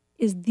threat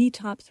is the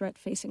top threat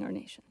facing our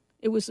nation.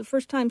 It was the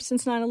first time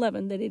since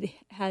 9/11 that it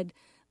had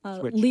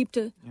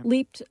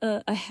leaped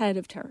ahead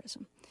of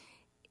terrorism.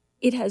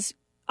 It has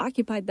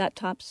occupied that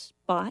top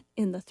spot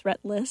in the threat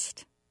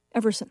list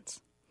ever since.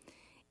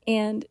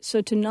 And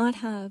so to not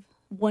have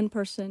one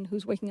person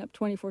who's waking up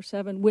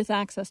 24/7 with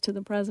access to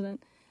the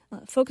president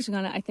focusing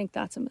on it, I think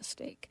that's a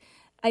mistake.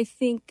 I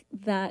think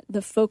that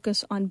the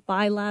focus on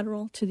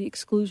bilateral to the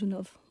exclusion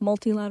of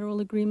multilateral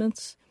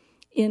agreements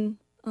in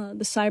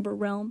the cyber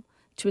realm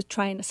to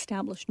try and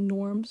establish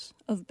norms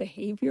of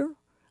behavior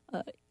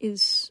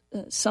is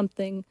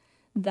something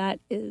that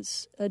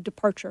is a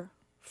departure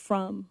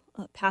from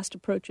past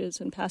approaches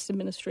and past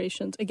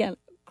administrations. Again,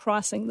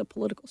 crossing the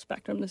political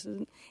spectrum. This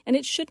isn't, and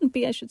it shouldn't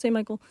be. I should say,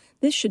 Michael,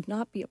 this should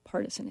not be a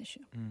partisan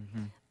issue.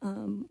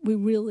 Mm-hmm. We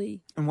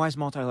really. And why is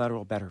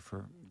multilateral better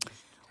for?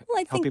 Well, I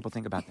help think people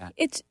think about that.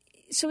 It's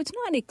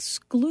not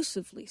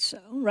exclusively so,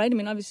 right? I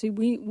mean, obviously,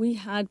 we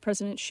had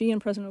President Xi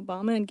and President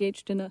Obama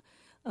engaged in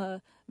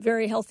a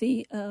very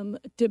healthy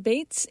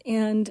debates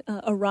and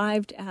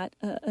arrived at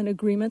an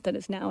agreement that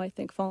is now, I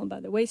think, fallen by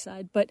the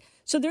wayside. But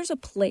so there's a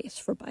place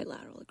for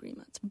bilateral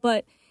agreements.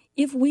 But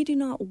if we do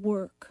not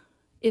work,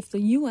 if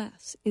the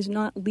U.S. is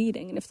not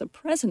leading, and if the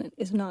president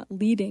is not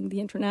leading the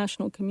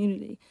international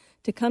community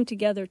to come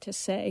together to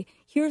say,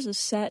 here's a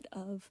set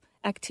of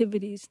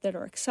activities that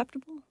are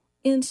acceptable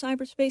in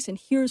cyberspace, and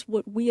here's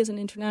what we as an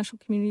international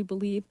community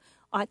believe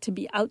ought to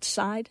be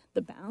outside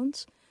the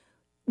bounds,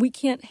 we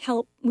can't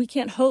hope,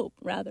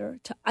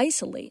 to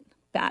isolate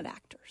bad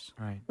actors,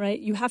 right?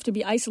 You have to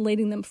be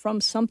isolating them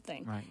from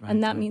something,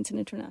 and that means an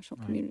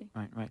international community.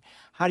 Right.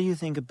 How do you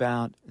think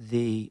about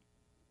the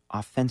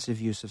offensive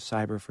use of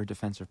cyber for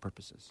defensive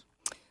purposes?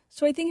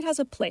 So I think it has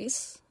a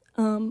place,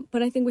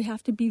 but I think we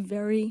have to be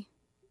very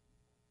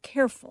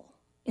careful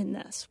in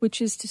this,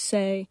 which is to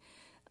say,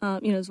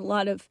 there's a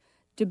lot of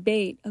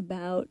debate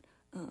about,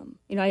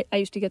 I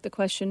used to get the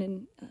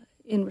question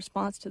in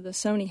response to the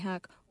Sony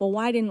hack, well,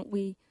 why didn't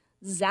we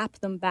zap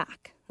them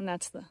back? And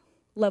that's the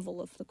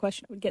level of the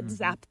question. It would get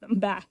zap them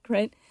back,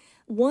 right?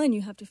 One,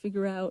 you have to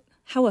figure out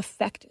how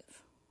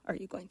effective are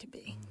you going to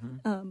be.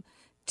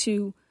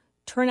 To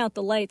turn out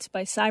the lights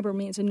by cyber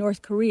means in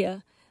North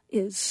Korea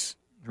is...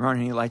 There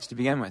aren't any lights to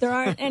begin with. There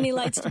aren't any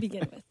lights to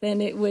begin with.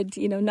 And it would,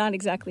 not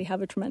exactly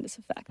have a tremendous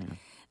effect. Yeah.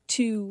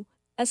 To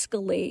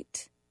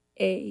escalate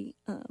a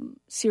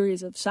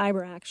series of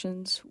cyber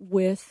actions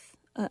with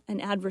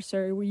an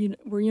adversary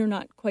where you're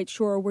not quite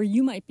sure, where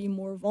you might be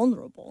more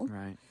vulnerable,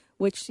 right.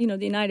 Which, the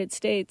United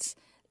States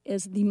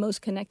is the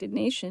most connected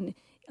nation,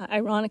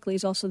 ironically,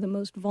 is also the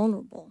most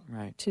vulnerable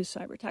to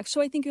cyber attacks.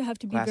 So I think you have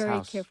to be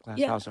very careful.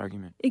 Glass house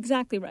argument.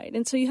 Exactly right.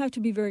 And so you have to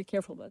be very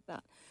careful about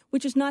that,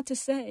 which is not to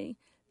say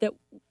that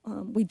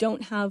we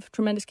don't have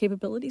tremendous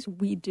capabilities.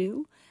 We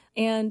do.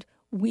 And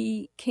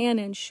we can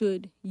and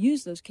should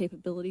use those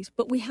capabilities,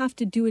 but we have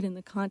to do it in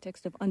the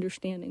context of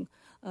understanding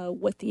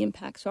what the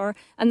impacts are.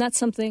 And that's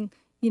something,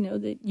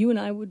 that you and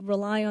I would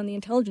rely on the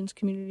intelligence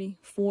community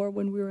for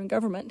when we were in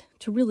government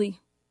to really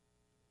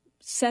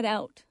set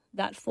out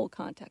that full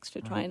context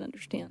to try and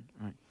understand.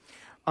 Right.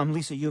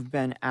 Lisa, you've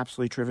been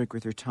absolutely terrific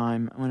with your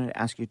time. I wanted to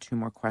ask you two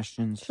more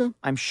questions. Sure.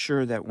 I'm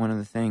sure that one of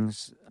the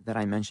things that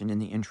I mentioned in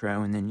the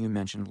intro and then you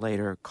mentioned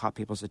later caught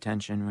people's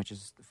attention, which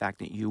is the fact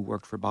that you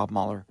worked for Bob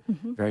Mueller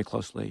very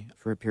closely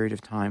for a period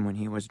of time when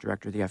he was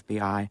director of the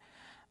FBI.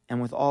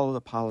 And with all of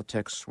the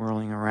politics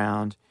swirling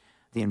around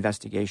the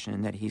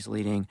investigation that he's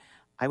leading,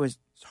 I was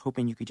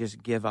hoping you could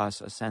just give us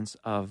a sense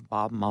of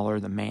Bob Mueller,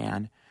 the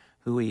man,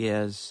 who he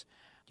is,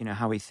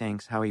 how he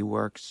thinks, how he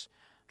works.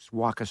 Just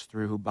walk us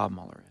through who Bob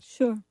Mueller is.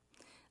 Sure.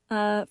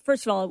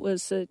 First of all, it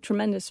was a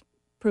tremendous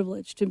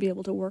privilege to be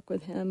able to work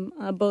with him,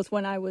 both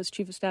when I was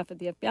chief of staff at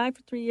the FBI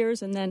for 3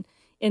 years and then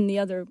in the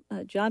other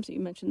jobs that you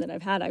mentioned that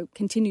I've had. I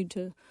continued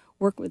to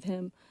work with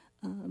him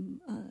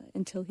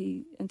until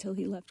he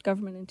left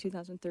government in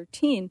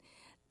 2013.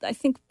 I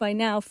think by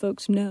now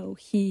folks know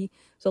he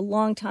was a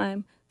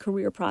longtime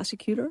career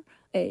prosecutor,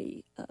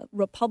 a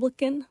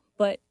Republican,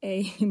 but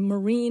a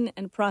Marine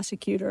and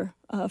prosecutor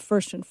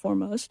first and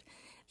foremost.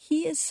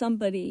 He is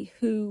somebody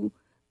who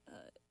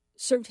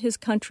served his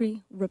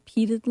country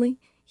repeatedly.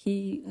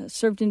 He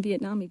served in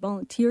Vietnam. He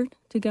volunteered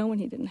to go when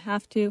he didn't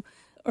have to,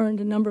 earned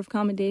a number of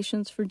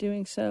commendations for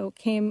doing so,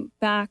 came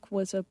back,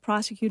 was a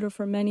prosecutor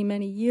for many,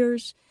 many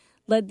years,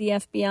 led the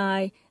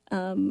FBI.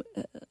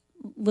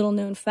 Little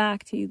known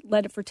fact, he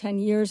led it for 10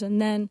 years,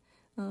 and then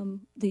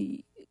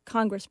the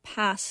Congress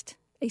passed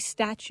a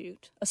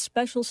statute, a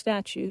special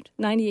statute,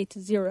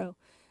 98-0,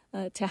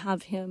 to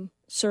have him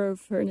serve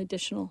for an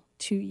additional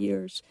 2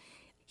 years.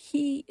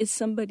 He is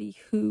somebody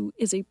who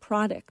is a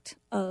product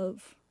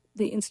of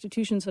the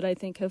institutions that I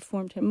think have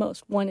formed him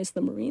most. One is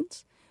the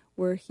Marines,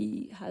 where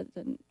he had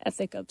an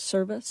ethic of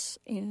service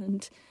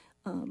and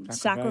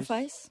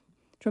sacrifice,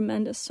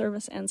 tremendous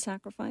service and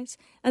sacrifice.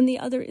 And the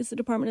other is the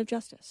Department of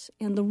Justice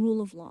and the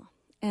rule of law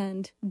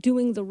and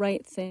doing the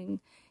right thing,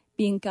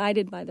 being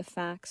guided by the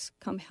facts,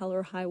 come hell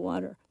or high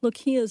water. Look,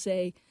 he is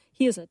a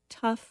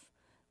tough,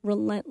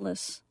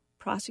 relentless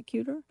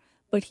prosecutor,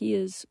 but he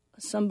is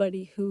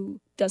somebody who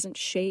doesn't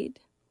shade,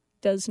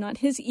 does not.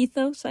 His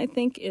ethos, I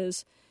think,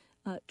 is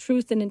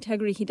truth and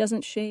integrity. He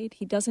doesn't shade.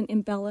 He doesn't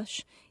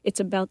embellish. It's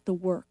about the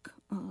work,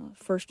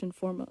 first and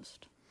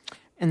foremost.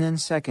 And then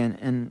second,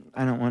 and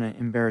I don't want to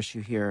embarrass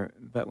you here,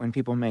 but when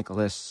people make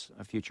lists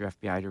of future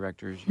FBI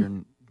directors, your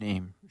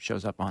name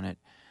shows up on it.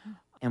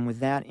 And with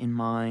that in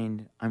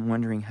mind, I'm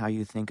wondering how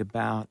you think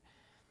about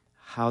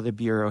how the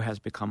Bureau has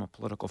become a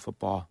political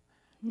football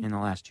in the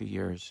last 2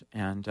 years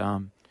and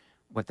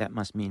what that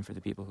must mean for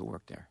the people who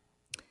work there.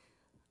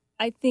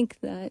 I think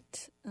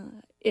that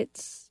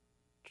it's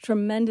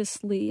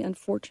tremendously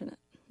unfortunate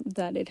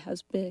that it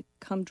has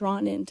become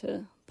drawn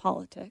into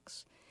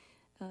politics.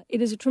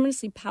 It is a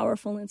tremendously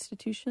powerful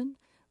institution,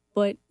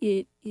 but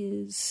it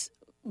is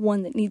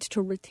one that needs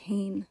to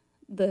retain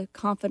the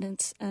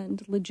confidence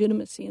and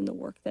legitimacy in the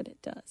work that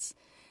it does,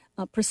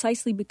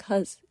 precisely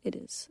because it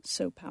is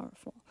so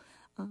powerful.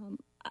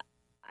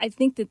 I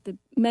think that the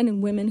men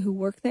and women who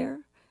work there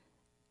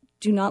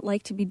do not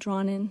like to be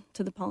drawn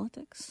into the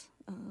politics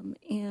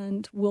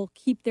and will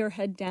keep their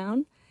head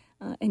down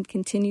and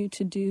continue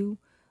to do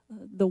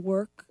the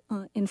work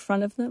in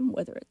front of them,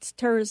 whether it's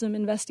terrorism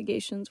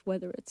investigations,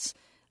 whether it's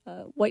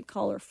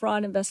white-collar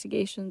fraud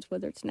investigations,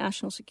 whether it's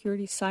national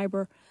security,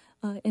 cyber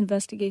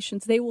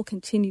investigations. They will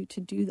continue to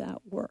do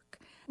that work.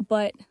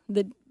 But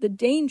the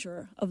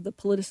danger of the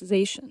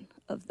politicization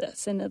of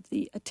this and of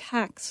the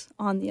attacks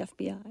on the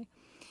FBI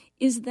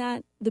is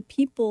that the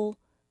people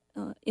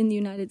in the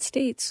United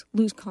States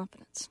lose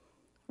confidence,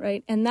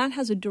 right? And that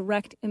has a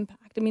direct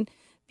impact. I mean,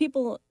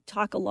 people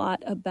talk a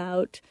lot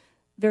about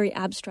very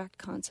abstract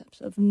concepts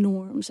of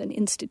norms and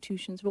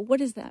institutions, but what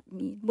does that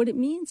mean? What it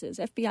means is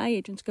FBI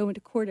agents go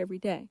into court every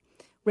day,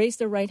 raise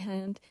their right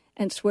hand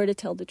and swear to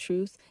tell the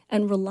truth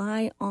and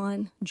rely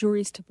on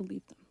juries to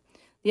believe them.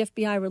 The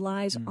FBI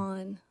relies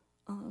on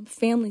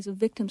families of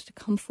victims to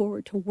come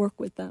forward to work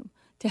with them,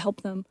 to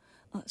help them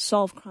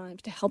solve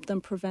crimes, to help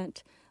them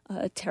prevent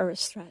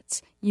terrorist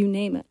threats, you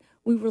name it.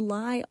 We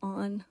rely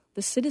on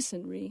the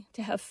citizenry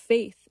to have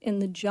faith in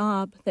the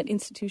job that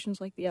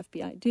institutions like the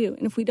FBI do.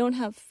 And if we don't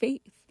have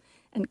faith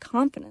and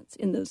confidence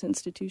in those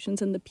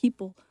institutions and the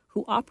people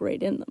who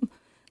operate in them,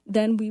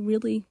 then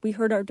we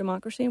hurt our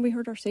democracy and we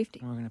hurt our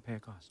safety. We're going to pay a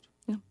cost.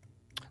 Yeah.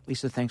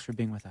 Lisa, thanks for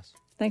being with us.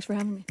 Thanks for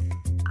having me.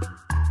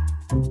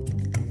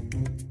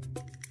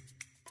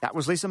 That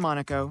was Lisa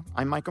Monaco.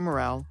 I'm Michael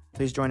Morell.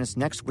 Please join us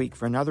next week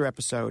for another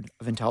episode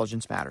of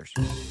Intelligence Matters.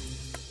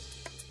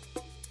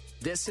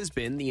 This has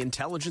been the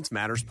Intelligence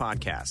Matters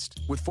podcast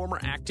with former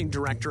acting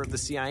director of the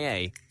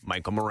CIA,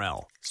 Michael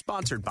Morell,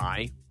 sponsored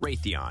by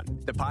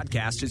Raytheon. The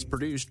podcast is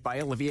produced by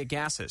Olivia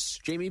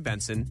Gassis, Jamie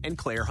Benson, and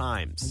Claire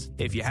Himes.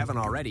 If you haven't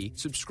already,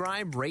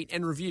 subscribe, rate,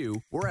 and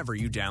review wherever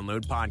you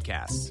download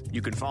podcasts.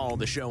 You can follow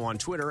the show on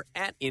Twitter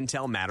at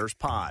Intel Matters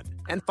Pod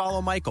and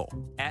follow Michael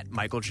at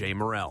Michael J.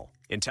 Morell.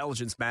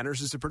 Intelligence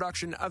Matters is a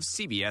production of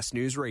CBS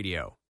News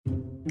Radio.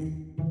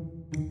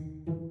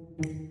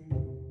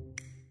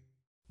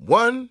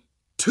 1,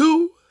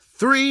 2,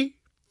 3,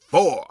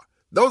 4.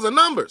 Those are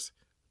numbers.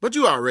 But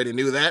you already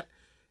knew that.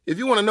 If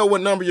you want to know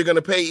what number you're going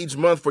to pay each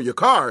month for your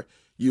car,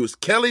 use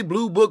Kelley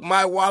Blue Book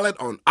My Wallet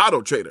on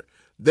AutoTrader.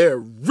 They're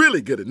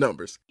really good at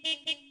numbers.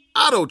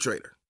 AutoTrader.